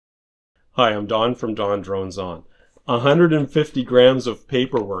Hi, I'm Don from DonDronesOn. 150 grams of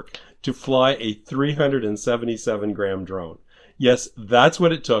paperwork to fly a 377 gram drone. Yes, that's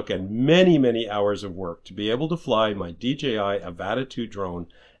what it took, and many, many hours of work to be able to fly my DJI Unlock drone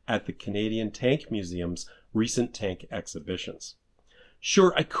at the Canadian Tank Museum's recent tank exhibitions.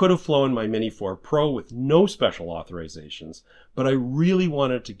 Sure, I could have flown my Mini 4 Pro with no special authorizations, but I really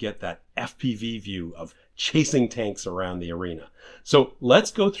wanted to get that FPV view of chasing tanks around the arena. So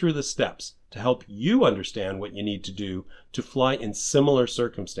let's go through the steps to help you understand what you need to do to fly in similar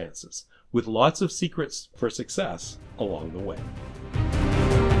circumstances, with lots of secrets for success along the way.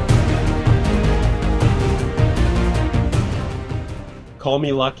 Call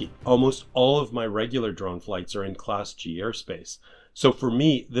me lucky. Almost all of my regular drone flights are in Class G airspace. So for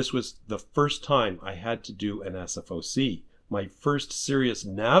me, this was the first time I had to do an SFOC, my first serious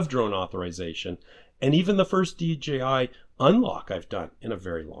NAV Drone authorization, and even the first DJI Unlock I've done in a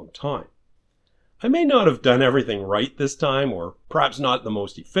very long time. I may not have done everything right this time, or perhaps not the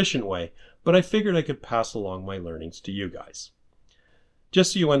most efficient way, but I figured I could pass along my learnings to you guys.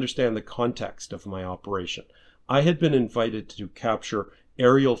 Just so you understand the context of my operation, I had been invited to capture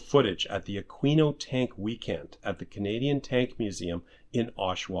aerial footage at the Aquino Tank Weekend at the Canadian Tank Museum in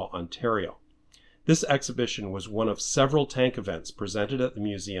Oshawa, Ontario. This exhibition was one of several tank events presented at the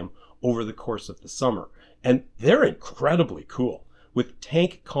museum over the course of the summer, and they're incredibly cool, with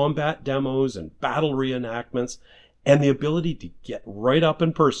tank combat demos and battle reenactments, and the ability to get right up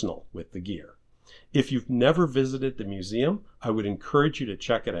and personal with the gear. If you've never visited the museum, I would encourage you to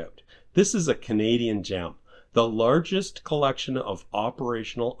check it out. This is a Canadian gem, the largest collection of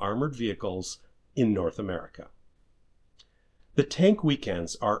operational armored vehicles in North America. The tank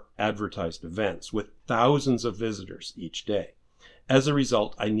weekends are advertised events with thousands of visitors each day. As a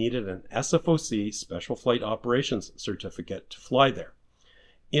result, I needed an SFOC Special Flight Operations certificate to fly there.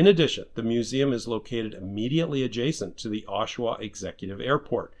 In addition, the museum is located immediately adjacent to the Oshawa Executive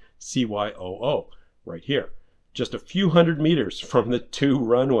Airport, CYOO, right here, just a few hundred meters from the two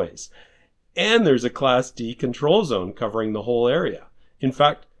runways. And there's a Class D control zone covering the whole area. In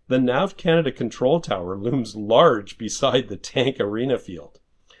fact, the NAV Canada control tower looms large beside the tank arena field.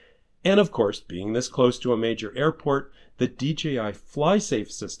 And of course, being this close to a major airport, the DJI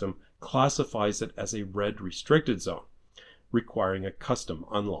FlySafe system classifies it as a red restricted zone, requiring a custom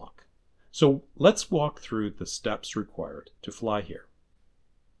unlock. So let's walk through the steps required to fly here.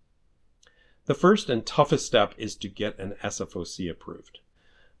 The first and toughest step is to get an SFOC approved.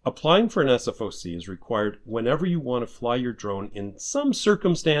 Applying for an SFOC is required whenever you want to fly your drone in some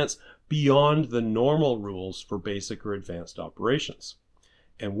circumstance beyond the normal rules for basic or advanced operations.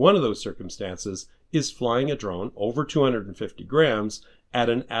 And one of those circumstances is flying a drone over 250 grams at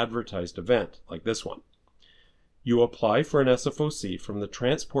an advertised event like this one. You apply for an SFOC from the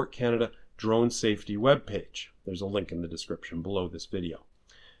Transport Canada Drone Safety webpage. There's a link in the description below this video.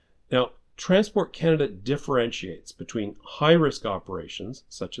 Now, Transport Canada differentiates between high-risk operations,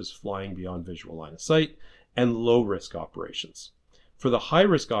 such as flying beyond visual line of sight, and low-risk operations. For the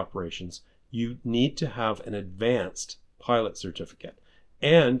high-risk operations, you need to have an advanced pilot certificate,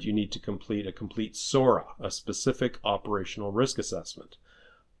 and you need to complete a complete SORA, a specific operational risk assessment.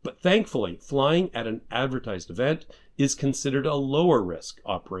 But thankfully, flying at an advertised event is considered a lower-risk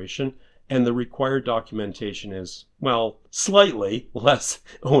operation, and the required documentation is, well, slightly less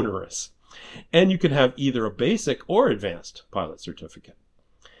onerous. And you can have either a basic or advanced pilot certificate.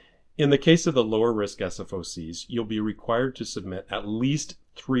 In the case of the lower risk SFOCs, you'll be required to submit at least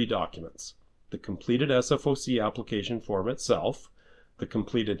 3 documents: the completed SFOC application form itself, the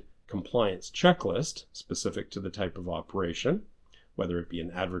completed compliance checklist specific to the type of operation, whether it be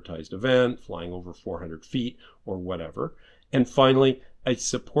an advertised event, flying over 400 feet, or whatever, and finally, a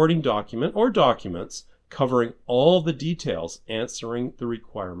supporting document or documents covering all the details answering the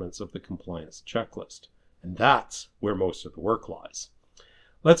requirements of the compliance checklist. And that's where most of the work lies.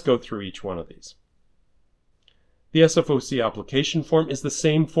 Let's go through each one of these. The SFOC application form is the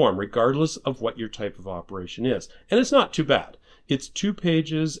same form regardless of what your type of operation is. And it's not too bad. It's 2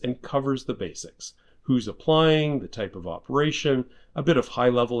 pages and covers the basics: who's applying, the type of operation, a bit of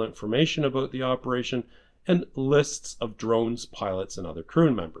high-level information about the operation, and lists of drones, pilots, and other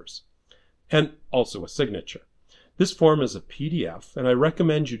crew members. And also a signature. This form is a PDF, and I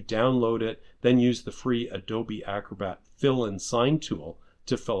recommend you download it, then use the free Adobe Acrobat Fill and Sign tool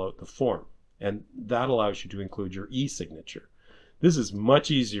to fill out the form. And that allows you to include your e-signature. This is much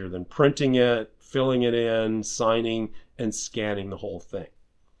easier than printing it, filling it in, signing, and scanning the whole thing.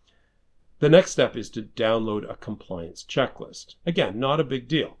 The next step is to download a compliance checklist. Again, not a big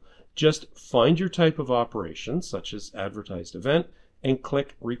deal. Just find your type of operation, such as advertised event, and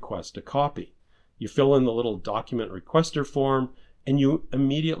click Request a Copy. You fill in the little document requester form, and you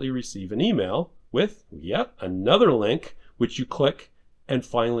immediately receive an email with yet another link, which you click and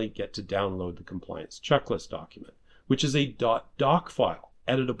finally get to download the compliance checklist document, which is a .doc file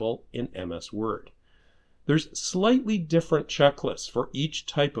editable in MS Word. There's slightly different checklists for each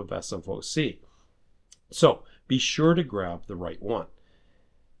type of SFOC, so be sure to grab the right one.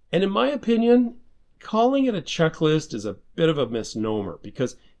 And in my opinion, calling it a checklist is a bit of a misnomer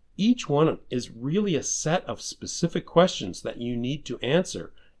because each one is really a set of specific questions that you need to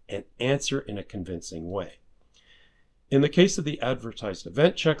answer and answer in a convincing way. In the case of the advertised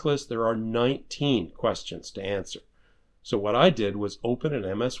event checklist, there are 19 questions to answer. So what I did was open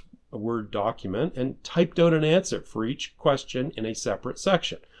an MS Word document and typed out an answer for each question in a separate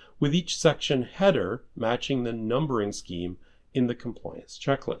section, with each section header matching the numbering scheme in the compliance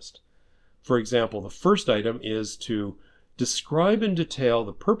checklist. For example, the first item is to describe in detail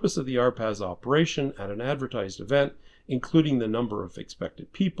the purpose of the RPAS operation at an advertised event, including the number of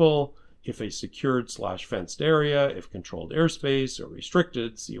expected people, if a secured/fenced area, if controlled airspace or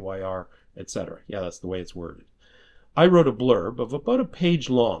restricted, CYR, etc. Yeah, that's the way it's worded. I wrote a blurb of about a page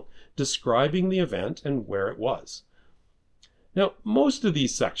long describing the event and where it was. Now, most of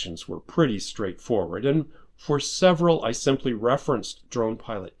these sections were pretty straightforward, and for several I simply referenced Drone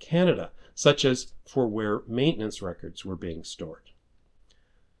Pilot Canada, such as for where maintenance records were being stored.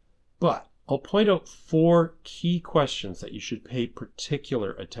 But I'll point out 4 key questions that you should pay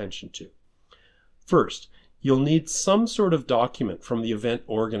particular attention to. First, you'll need some sort of document from the event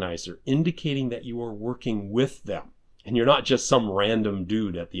organizer indicating that you are working with them and you're not just some random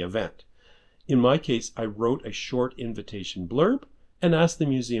dude at the event. In my case, I wrote a short invitation blurb and asked the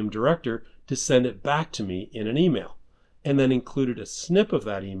museum director to send it back to me in an email, and then included a snip of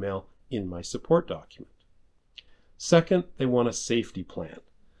that email in my support document. Second, they want a safety plan.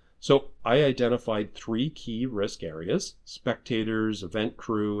 So I identified 3 key risk areas, spectators, event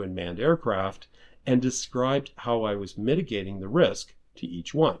crew, and manned aircraft, and described how I was mitigating the risk to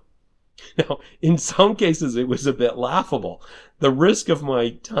each one. Now, in some cases, it was a bit laughable. The risk of my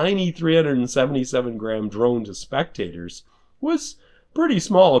tiny 377-gram drone to spectators was pretty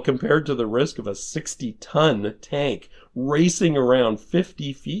small compared to the risk of a 60-ton tank racing around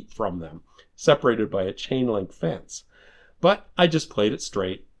 50 feet from them, separated by a chain-link fence. But I just played it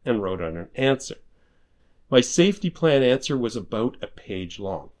straight and wrote on an answer. My safety plan answer was about a page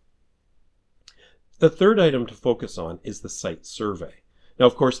long. The third item to focus on is the site survey. Now,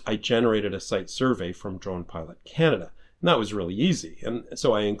 of course, I generated a site survey from Drone Pilot Canada, and that was really easy, and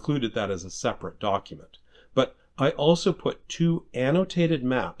so I included that as a separate document. But I also put 2 annotated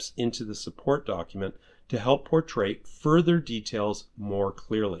maps into the support document to help portray further details more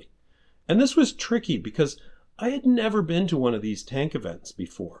clearly. And this was tricky because I had never been to one of these tank events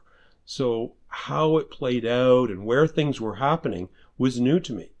before, so how it played out and where things were happening was new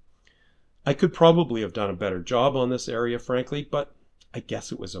to me. I could probably have done a better job on this area, frankly, but I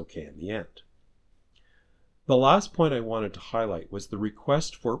guess it was okay in the end. The last point I wanted to highlight was the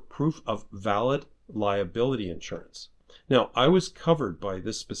request for proof of valid liability insurance. Now, I was covered by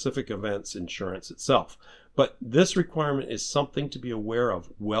this specific event's insurance itself, but this requirement is something to be aware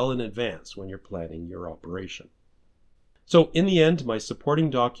of well in advance when you're planning your operation. So in the end, my supporting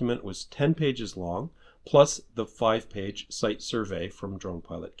document was 10 pages long, plus the 5-page site survey from Drone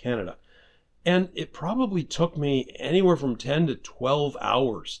Pilot Canada. And it probably took me anywhere from 10 to 12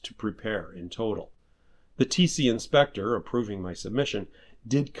 hours to prepare in total. The TC inspector approving my submission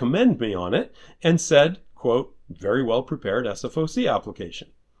did commend me on it and said, quote, "Very well prepared SFOC application."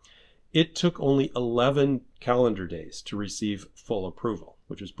 It took only 11 calendar days to receive full approval,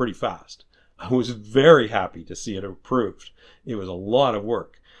 which was pretty fast. I was very happy to see it approved. It was a lot of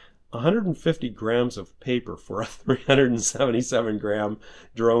work. 150 grams of paper for a 377-gram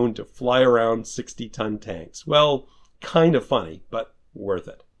drone to fly around 60-ton tanks. Well, kind of funny, but worth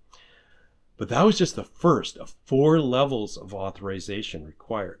it. But that was just the first of 4 levels of authorization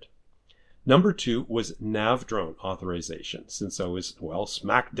required. Number 2 was NAV Drone authorization, since I was, well,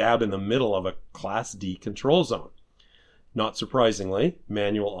 smack dab in the middle of a Class D control zone. Not surprisingly,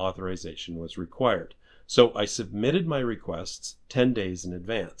 manual authorization was required, so I submitted my requests 10 days in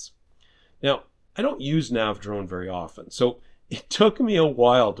advance. Now, I don't use NAV Drone very often, so it took me a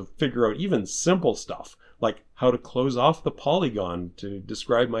while to figure out even simple stuff, like how to close off the polygon to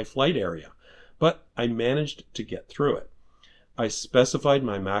describe my flight area, but I managed to get through it. I specified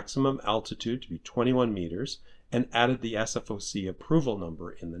my maximum altitude to be 21 meters and added the SFOC approval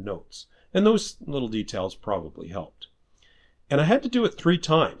number in the notes, and those little details probably helped. And I had to do it 3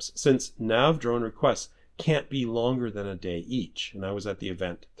 times, since NAV Drone requests can't be longer than a day each, and I was at the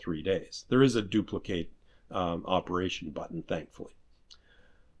event 3 days. There is a duplicate operation button, thankfully.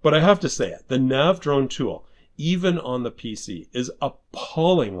 But I have to say it, the NAV Drone tool, even on the PC, is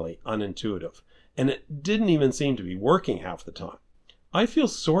appallingly unintuitive, and it didn't even seem to be working half the time. I feel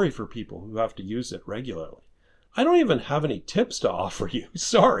sorry for people who have to use it regularly. I don't even have any tips to offer you.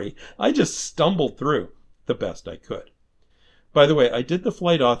 Sorry, I just stumbled through the best I could. By the way, I did the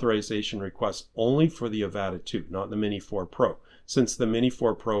flight authorization request only for the Avata 2, not the Mini 4 Pro, since the Mini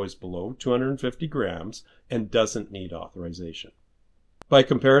 4 Pro is below 250 grams and doesn't need authorization. By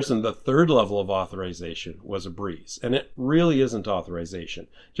comparison, the third level of authorization was a breeze, and it really isn't authorization,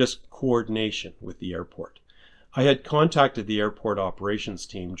 just coordination with the airport. I had contacted the airport operations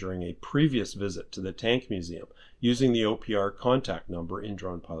team during a previous visit to the Tank Museum using the OPR contact number in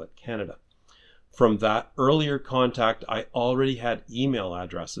Drone Pilot Canada. From that earlier contact, I already had email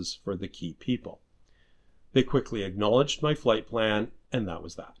addresses for the key people. They quickly acknowledged my flight plan, and that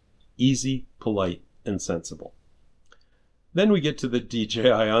was that. Easy, polite, and sensible. Then we get to the DJI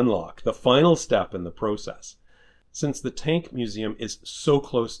Unlock, the final step in the process. Since the Tank Museum is so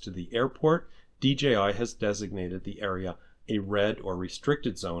close to the airport, DJI has designated the area a red or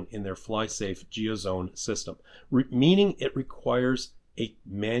restricted zone in their FlySafe GeoZone system, meaning it requires a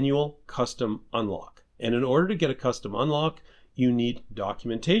manual custom unlock. And in order to get a custom unlock, you need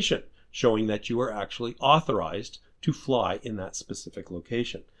documentation showing that you are actually authorized to fly in that specific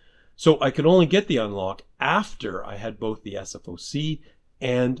location. So I could only get the unlock after I had both the SFOC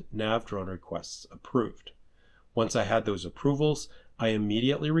and NAV Drone requests approved. Once I had those approvals, I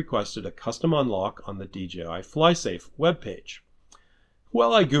immediately requested a custom unlock on the DJI FlySafe webpage.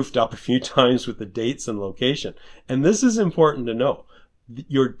 Well, I goofed up a few times with the dates and location, and this is important to know.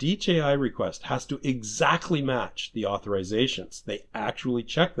 Your DJI request has to exactly match the authorizations. They actually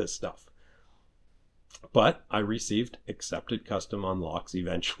check this stuff. But I received accepted custom unlocks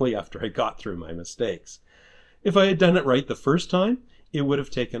eventually after I got through my mistakes. If I had done it right the first time, it would have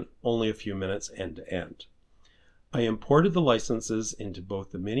taken only a few minutes end to end. I imported the licenses into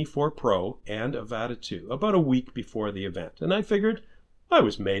both the Mini 4 Pro and Avata 2 about a week before the event, and I figured I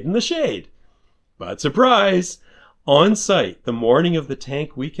was made in the shade. But surprise! On site, the morning of the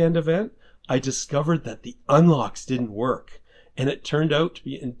Tank Weekend event, I discovered that the unlocks didn't work, and it turned out to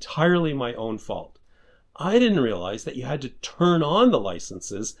be entirely my own fault. I didn't realize that you had to turn on the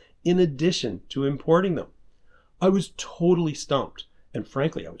licenses in addition to importing them. I was totally stumped, and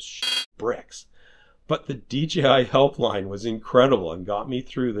frankly, I was bricks. But the DJI helpline was incredible and got me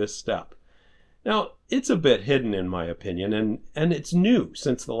through this step. Now, it's a bit hidden in my opinion, and it's new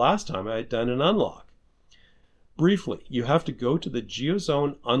since the last time I had done an unlock. Briefly, you have to go to the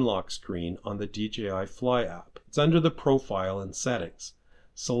GeoZone unlock screen on the DJI Fly app. It's under the profile and settings.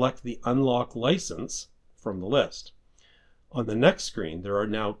 Select the unlock license from the list. On the next screen, there are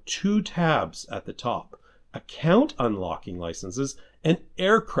now 2 tabs at the top: account unlocking licenses and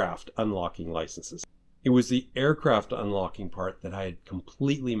aircraft unlocking licenses. It was the aircraft unlocking part that I had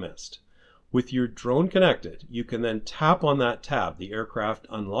completely missed. With your drone connected, you can then tap on that tab, the aircraft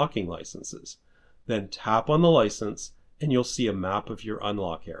unlocking licenses. Then tap on the license and you'll see a map of your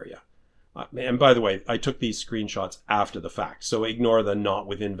unlock area. And by the way, I took these screenshots after the fact, so ignore the not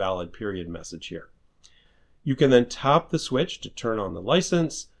with invalid period message here. You can then tap the switch to turn on the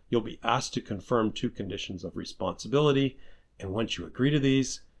license. You'll be asked to confirm 2 conditions of responsibility, and once you agree to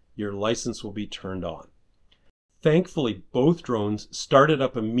these, your license will be turned on. Thankfully, both drones started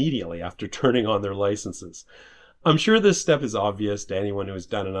up immediately after turning on their licenses. I'm sure this step is obvious to anyone who has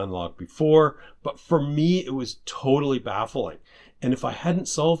done an unlock before, but for me it was totally baffling. And if I hadn't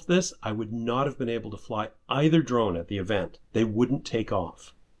solved this, I would not have been able to fly either drone at the event. They wouldn't take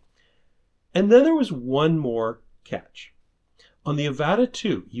off. And then there was one more catch. On the Avata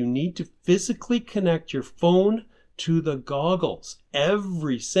 2, you need to physically connect your phone to the goggles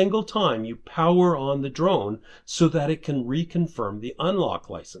every single time you power on the drone so that it can reconfirm the unlock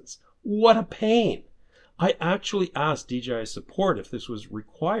license. What a pain! I actually asked DJI support if this was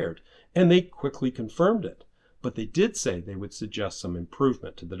required, and they quickly confirmed it. But they did say they would suggest some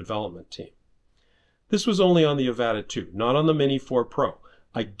improvement to the development team. This was only on the Avata 2, not on the Mini 4 Pro.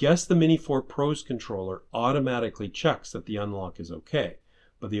 I guess the Mini 4 Pro's controller automatically checks that the unlock is okay,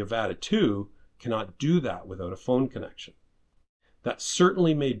 but the Avata 2 cannot do that without a phone connection. That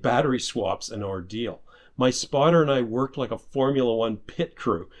certainly made battery swaps an ordeal. My spotter and I worked like a Formula One pit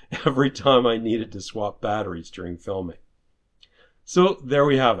crew every time I needed to swap batteries during filming. So there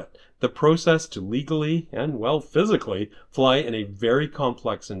we have it, the process to legally and, well, physically fly in a very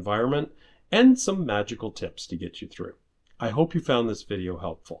complex environment, and some magical tips to get you through. I hope you found this video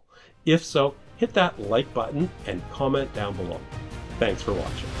helpful. If so, hit that like button and comment down below. Thanks for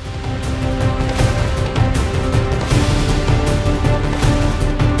watching.